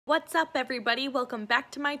What's up everybody? Welcome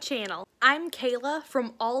back to my channel. I'm Kayla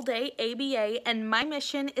from AllDayABA and my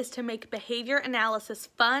mission is to make behavior analysis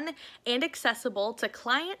fun and accessible to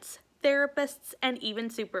clients, therapists, and even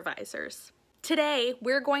supervisors. Today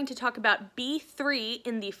we're going to talk about B3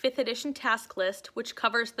 in the 5th edition task list, which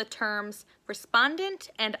covers the terms Respondent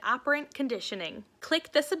and Operant conditioning.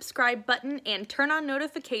 Click the subscribe button and turn on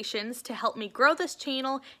notifications to help me grow this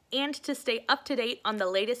channel and to stay up to date on the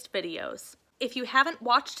latest videos. If you haven't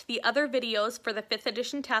watched the other videos for the 5th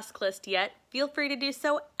edition task list yet, feel free to do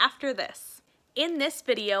so after this. In this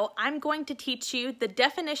video, I'm going to teach you the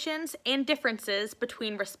definitions and differences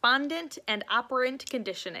between respondent and operant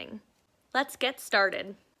conditioning. Let's get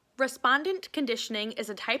started. Respondent conditioning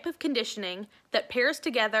is a type of conditioning that pairs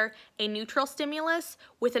together a neutral stimulus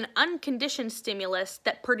with an unconditioned stimulus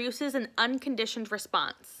that produces an unconditioned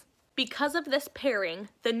response. Because of this pairing,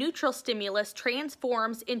 the neutral stimulus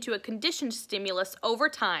transforms into a conditioned stimulus over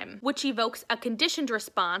time, which evokes a conditioned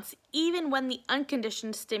response even when the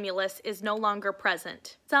unconditioned stimulus is no longer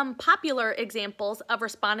present. Some popular examples of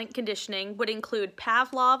respondent conditioning would include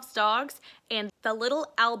Pavlov's dogs and the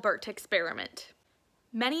Little Albert experiment.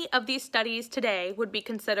 Many of these studies today would be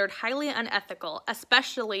considered highly unethical,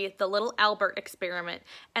 especially the Little Albert experiment,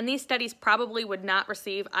 and these studies probably would not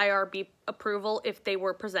receive IRB approval if they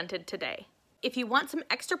were presented today. If you want some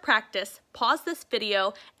extra practice, pause this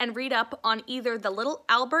video and read up on either the Little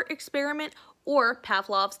Albert experiment or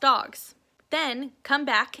Pavlov's dogs. Then come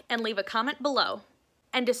back and leave a comment below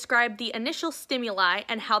and describe the initial stimuli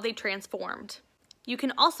and how they transformed. You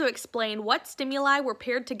can also explain what stimuli were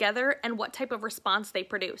paired together and what type of response they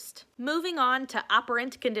produced. Moving on to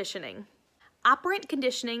operant conditioning. Operant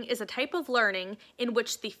conditioning is a type of learning in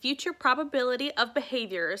which the future probability of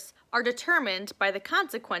behaviors are determined by the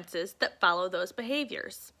consequences that follow those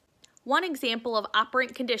behaviors. One example of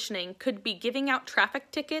operant conditioning could be giving out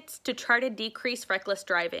traffic tickets to try to decrease reckless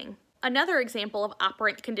driving. Another example of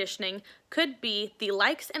operant conditioning could be the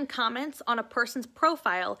likes and comments on a person's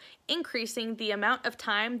profile increasing the amount of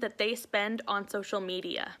time that they spend on social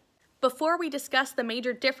media. Before we discuss the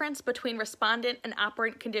major difference between respondent and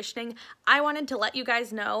operant conditioning, I wanted to let you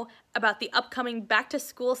guys know about the upcoming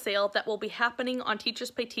back-to-school sale that will be happening on Teachers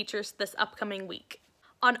Pay Teachers this upcoming week.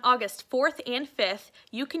 On August 4th and 5th,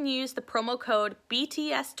 you can use the promo code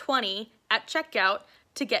BTS20 at checkout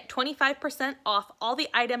to get 25% off all the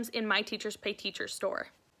items in my Teachers Pay Teachers store.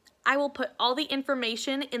 I will put all the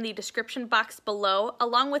information in the description box below,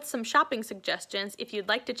 along with some shopping suggestions if you'd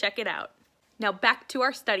like to check it out. Now back to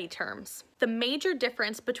our study terms. The major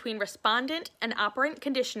difference between respondent and operant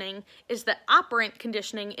conditioning is that operant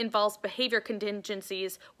conditioning involves behavior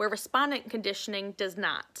contingencies where respondent conditioning does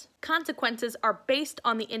not. Consequences are based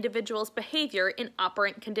on the individual's behavior in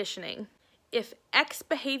operant conditioning. If X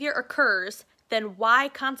behavior occurs, then Y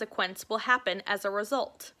consequence will happen as a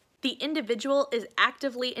result. The individual is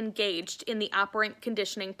actively engaged in the operant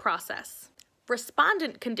conditioning process.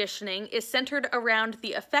 Respondent conditioning is centered around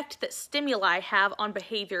the effect that stimuli have on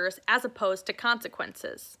behaviors as opposed to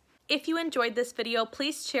consequences. If you enjoyed this video,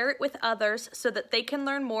 please share it with others so that they can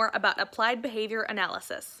learn more about applied behavior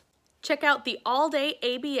analysis. Check out the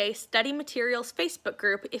AllDayABA Study Materials Facebook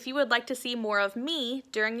group if you would like to see more of me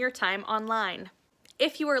during your time online.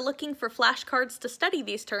 If you are looking for flashcards to study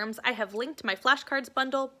these terms, I have linked my flashcards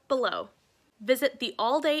bundle below. Visit the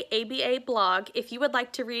AllDayABA blog if you would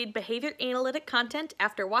like to read behavior analytic content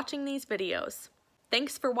after watching these videos.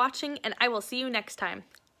 Thanks for watching, and I will see you next time.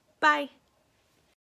 Bye!